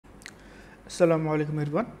আসসালামু আলাইকুম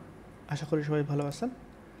এভরিওয়ান, আশা করি সবাই ভালো আছেন।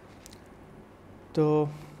 তো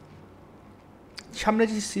সামনে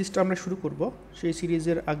যে সিরিজটা আমরা শুরু করব সেই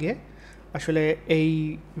সিরিজের আগে আসলে এই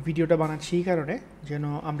ভিডিওটা বানাচ্ছি এই কারণে যেন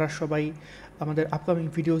আমরা সবাই আমাদের আপকামিং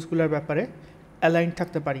ভিডিওসগুলোর ব্যাপারে অ্যালাইন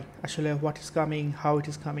থাকতে পারি। আসলে what is coming, how it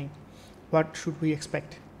is coming, what should we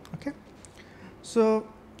expect. Okay, so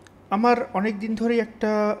আমার অনেক দিন ধরেই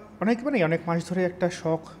অনেক মাস ধরে একটা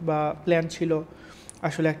শখ বা প্ল্যান ছিল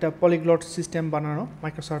আসলে একটা পলিগ্লট সিস্টেম বানানো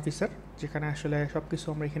মাইক্রো সার্ভিসের, যেখানে আসলে সব কিছু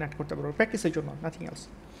আমরা এখানে অ্যাড করতে পারবো প্র্যাকটিসের জন্য, নাথিং এলস।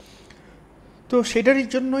 তো সেটারই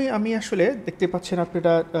জন্যই আমি আসলে দেখতে পাচ্ছেন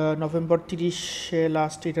আপনারা নভেম্বর 30-এ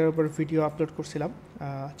লাস্ট এটার উপর ভিডিও আপলোড করছিলাম,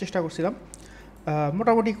 চেষ্টা করছিলাম,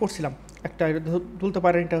 মোটামুটি করছিলাম। একটা তুলতে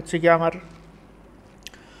পারেন, এটা হচ্ছে গিয়ে আমার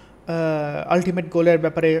আলটিমেট গোলের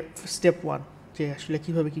ব্যাপারে স্টেপ 1, যে আসলে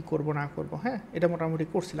কীভাবে কী করবো না করবো। হ্যাঁ, এটা মোটামুটি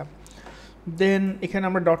করছিলাম। দেন এখানে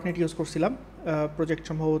আমরা .NET ইউজ করছিলাম, প্রজেক্ট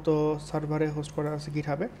সম্ভবত সার্ভারে হোস্ট করা আছে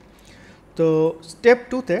গিটহাবে। তো স্টেপ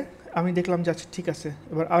 2-তে আমি দেখলাম যে আচ্ছা ঠিক আছে,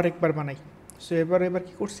 এবার আরেকবার বানাই। সো এবার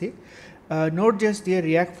কী করছি, Node.js দিয়ে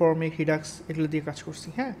রিয়াক্ট, ফর্মিক, রিডাক্স এগুলো দিয়ে কাজ করছি।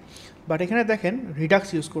 হ্যাঁ, বাট এখানে দেখেন রিডাক্স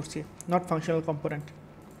ইউজ করছি, not functional component.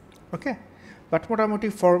 Okay, but মোটামুটি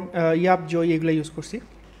ফর্ম, ইয়াপ, জয় এগুলো ইউজ করছি।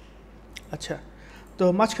 আচ্ছা, তো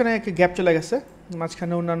মাঝখানে একটা গ্যাপ চলে গেছে,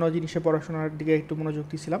 মাঝখানে অন্যান্য জিনিসে পড়াশোনার দিকে একটু মনোযোগ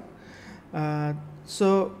দিয়েছিলাম। So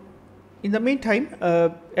in the main time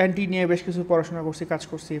anti নিয়ে বেশ কিছু পড়াশোনা করছি, কাজ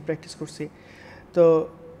করছি, প্র্যাকটিস করছি। তো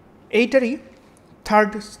এইটারই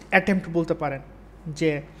থার্ড অ্যাটেম্প্ট বলতে পারেন,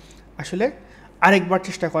 যে আসলে আরেকবার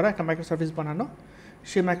চেষ্টা করা একটা মাইক্রো সার্ভিস বানানো।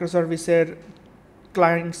 সেই মাইক্রো সার্ভিসের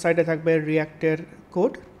ক্লায়েন্ট সাইডে থাকবে রিয়াক্টের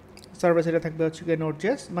কোড, সার্ভার সাইডে থাকবে হচ্ছে গিয়ে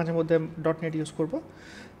Node.js, মাঝে মধ্যে .NET ইউজ করবো।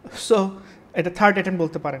 সো এটা থার্ড অ্যাটেম্প্ট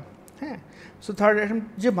বলতে পারেন। হ্যাঁ, সো থার্ড অ্যাটেম্প্ট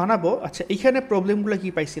যে বানাবো, আচ্ছা এইখানে প্রবলেমগুলো কী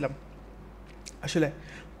পাইছিলাম, আসলে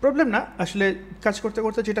প্রবলেম না, আসলে কাজ করতে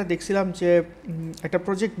করতে যেটা দেখছিলাম যে একটা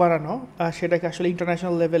প্রজেক্ট বানানো, সেটাকে আসলে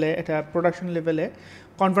ইন্টারন্যাশনাল লেভেলে, এটা প্রোডাকশন লেভেলে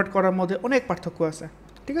কনভার্ট করার মধ্যে অনেক পার্থক্য আছে।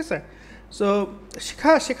 ঠিক আছে, সো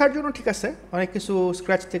শেখার জন্য ঠিক আছে, অনেক কিছু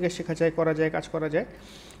স্ক্র্যাচ থেকে শেখা যায়, করা যায়, কাজ করা যায়।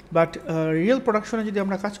 বাট রিয়েল প্রোডাকশনে যদি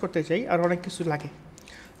আমরা কাজ করতে চাই, আর অনেক কিছু লাগে।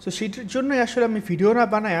 সো সেইটার জন্যই আসলে আমি ভিডিও না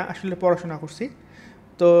বানায় আসলে পড়াশোনা করছি।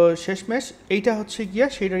 তো শেষমেশ এইটা হচ্ছে গিয়া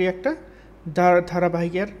সেইটারই একটা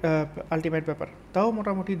ধারাবাহিকের আলটিমেট ব্যাপার। তাও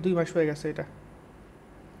মোটামুটি 2 মাস হয়ে গেছে এটা।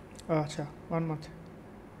 আচ্ছা, 1 মান্থ,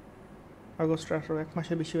 আগস্ট 18, 1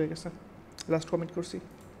 মাসের বেশি হয়ে গেছে লাস্ট কমিট করছি।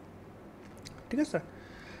 ঠিক আছে,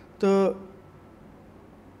 তো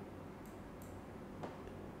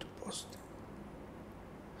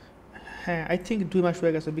হ্যাঁ, আই থিঙ্ক 2 মাস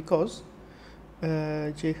হয়ে গেছে, বিকজ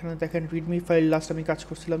যে এখানে দেখেন রিডমি ফাইল লাস্ট আমি কাজ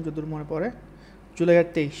করছিলাম যতদূর মনে পড়ে জুলাই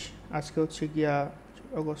 23, আজকে হচ্ছে গিয়া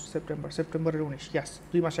আগস্ট, সেপ্টেম্বরের 19, ইয়াস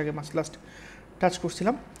 2 মাস আগে লাস্ট টাচ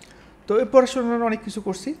করছিলাম। তো এই পড়াশোনার অনেক কিছু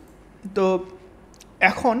করছি। তো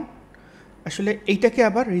এখন আসলে এইটাকে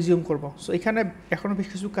আবার রিজিউম করব। সো এখানে এখনও বেশ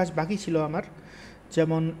কিছু কাজ বাকি ছিল আমার,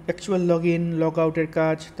 যেমন অ্যাকচুয়াল লগ ইন, লগ আউটের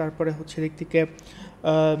কাজ, তারপরে হচ্ছে দিক থেকে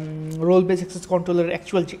রোল বেস অ্যাক্সেস কন্ট্রোলের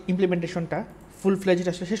অ্যাকচুয়াল যে ইমপ্লিমেন্টেশনটা ফুল ফ্লেজড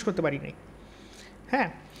আসলে শেষ করতে পারি নাই। হ্যাঁ,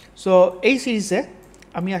 সো এই সিরিজে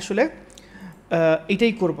আমি আসলে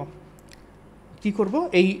এইটাই করব, কি করব,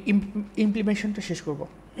 এই ইমপ্লিমেন্টেশনটা শেষ করব।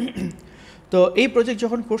 তো এই প্রজেক্ট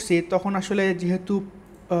যখন করছি তখন আসলে যেহেতু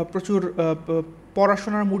প্রচুর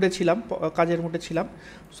পড়াশোনার মুডে ছিলাম, কাজের মুডে ছিলাম,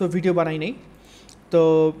 সো ভিডিও বানাই নেই। তো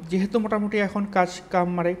যেহেতু মোটামুটি এখন কাম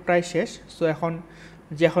প্রায় শেষ, সো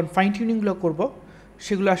এখন ফাইন টিউনিংগুলো করবো,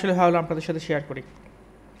 সেগুলো আসলে ভাবলাম আপনাদের সাথে শেয়ার করি।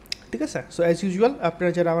 ঠিক আছে, সো অ্যাজ ইউজুয়াল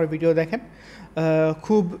আপনারা যারা আমার ভিডিও দেখেন,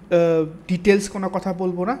 খুব ডিটেলস কোনো কথা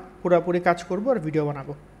বলবো না, পুরোপুরি কাজ করবো আর ভিডিও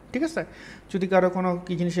বানাবো। ঠিক আছে, যদি কারো কোনো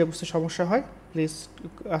কী জিনিসে বুঝতে সমস্যা হয়, please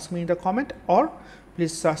ask me in the comment or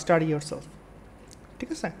please study your self. ঠিক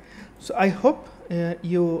আছে, so I hope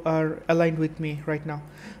you R aligned with me right now.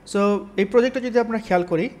 So এই প্রজেক্টটা যদি আমরা খেয়াল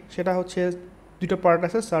করি, সেটা হচ্ছে 2টা পার্ট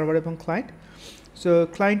আছে, সার্ভার এবং ক্লায়েন্ট। সো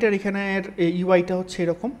ক্লায়েন্টের এখানের ইউআইটা হচ্ছে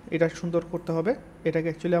এরকম, এটা সুন্দর করতে হবে। এটাকে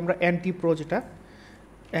অ্যাকচুয়ালি আমরা অ্যান্টি প্রো, যেটা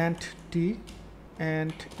অ্যান্ড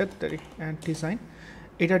ডিজাইন,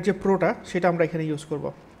 এটার যে প্রোটা সেটা আমরা এখানে ইউজ করব।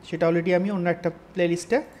 সেটা অলরেডি আমি অন্য একটা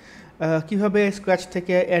প্লেলিস্টে কীভাবে স্ক্র্যাচ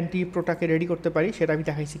থেকে অ্যান্টি প্রোটাকে রেডি করতে পারি সেটা আমি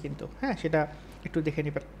দেখাইছি কিন্তু। হ্যাঁ, সেটা একটু দেখে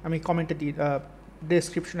নেবেন, আমি কমেন্টে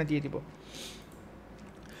ডেসক্রিপশনে দিয়ে দিব।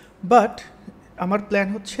 বাট আমার প্ল্যান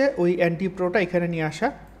হচ্ছে ওই অ্যান্টি প্রোটা এখানে নিয়ে আসা,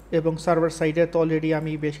 এবং সার্ভার সাইডে তো অলরেডি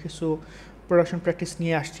আমি বেশ কিছু প্রোডাকশন প্র্যাকটিস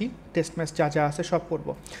নিয়ে আসছি, টেস্ট ম্যাচ যা আছে সব করব।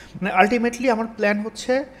 মানে আলটিমেটলি আমার প্ল্যান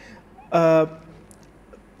হচ্ছে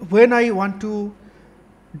when I want to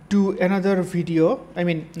do another video, I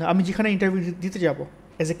mean আমি যেখানে ইন্টারভিউ দিতে যাব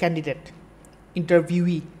অ্যাজ এ ক্যান্ডিডেট,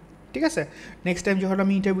 ইন্টারভিউই, ঠিক আছে, নেক্সট টাইম যখন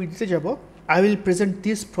আমি ইন্টারভিউ দিতে যাব, I will present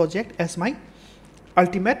this project as my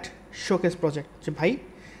ultimate showcase project. যে ভাই,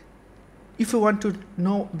 if you want to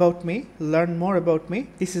know about me, learn more about me,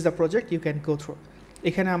 this is the project you can go through.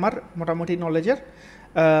 এখানে আমার মোটামুটি নলেজের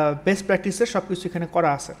বেস্ট প্র্যাকটিসের সব কিছু এখানে করা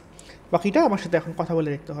আছে, বাকিটা আমার সাথে এখন কথা বলে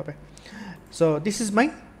দেখতে হবে। সো দিস ইজ মাই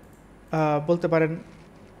বলতে পারেন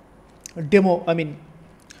ডেমো, আই মিন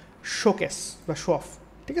শোকেস বা শো অফ,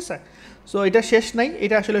 ঠিক আছে? সো এটা শেষ নাই,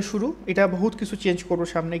 এটা আসলে শুরু, এটা বহুত কিছু চেঞ্জ করবো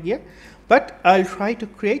সামনে গিয়ে, but I will try to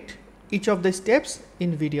create each of the steps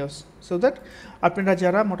in videos so that আপনারা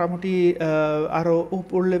যারা মোটামুটি আরও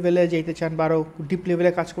উপর লেভেলে যেতে চান বা আরও ডিপ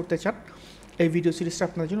লেভেলে কাজ করতে চান, এই ভিডিও সিরিজটা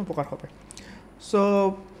আপনার জন্য উপকার হবে। So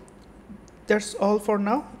that's all for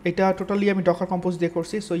now. এটা টোটালি আমি ডকার কম্পোজ দিয়ে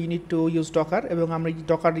করছি, so you need to use Docker, এবং আমরা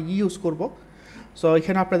ডকার ইউজ করবো। সো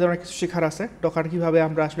এখানে আপনাদের অনেক কিছু শেখার আছে, ডকার কীভাবে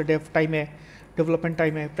আমরা আসলে ডেভেলপমেন্ট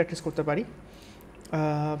টাইমে প্র্যাকটিস করতে পারি।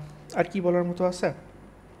 আর কি বলার মতো আছে?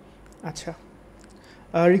 আচ্ছা,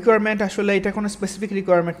 রিকোয়ারমেন্ট, আসলে এটা কোনো স্পেসিফিক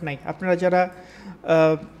রিকোয়ারমেন্ট নাই। আপনারা যারা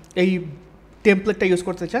এই টেমপ্লেটটা ইউজ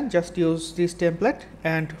করতে চান, just use this template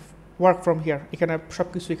and work from here. এখানে সব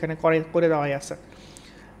কিছু এখানে করে দেওয়াই আছে।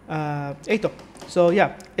 এই তো। সো ইয়া,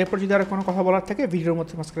 এরপর যদি আর কোনো কথা বলার থাকে ভিডিওর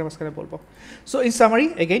মধ্যে মাঝখানে বলবো। So in summary,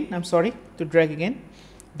 again I am sorry to drag again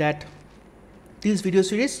that this video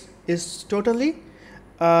series is totally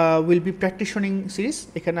will be প্র্যাকটিশনিং series.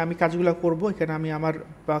 এখানে আমি কাজগুলো করব, এখানে আমি আমার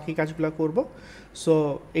বাকি কাজগুলো করব। সো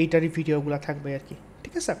এইটারই ভিডিওগুলো থাকবে আর কি,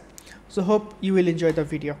 ঠিক আছে? So hope you will enjoy the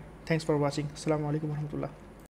video. Thanks for watching. আসসালামু আলাইকুম রহমতুল্লাহ।